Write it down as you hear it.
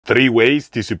3 ways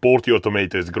to support your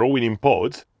tomatoes growing in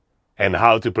pots and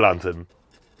how to plant them.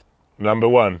 Number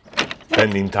 1.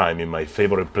 Spending time in my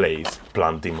favorite place,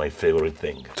 planting my favorite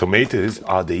thing. Tomatoes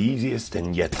are the easiest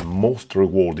and yet most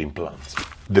rewarding plants.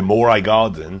 The more I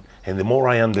garden and the more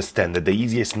I understand that the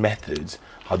easiest methods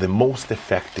are the most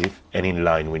effective and in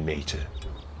line with nature.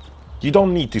 You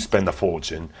don't need to spend a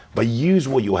fortune, but use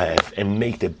what you have and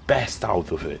make the best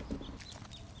out of it.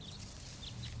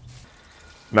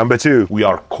 Number 2, we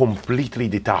are completely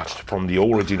detached from the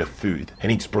origin of food and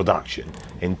its production,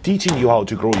 and teaching you how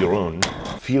to grow your own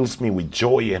fills me with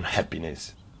joy and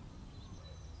happiness.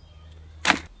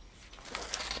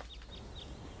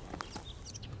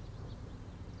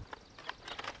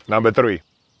 Number 3,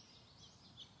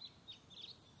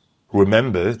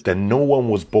 remember that no one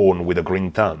was born with a green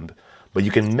thumb, but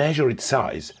you can measure its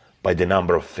size by the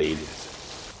number of failures.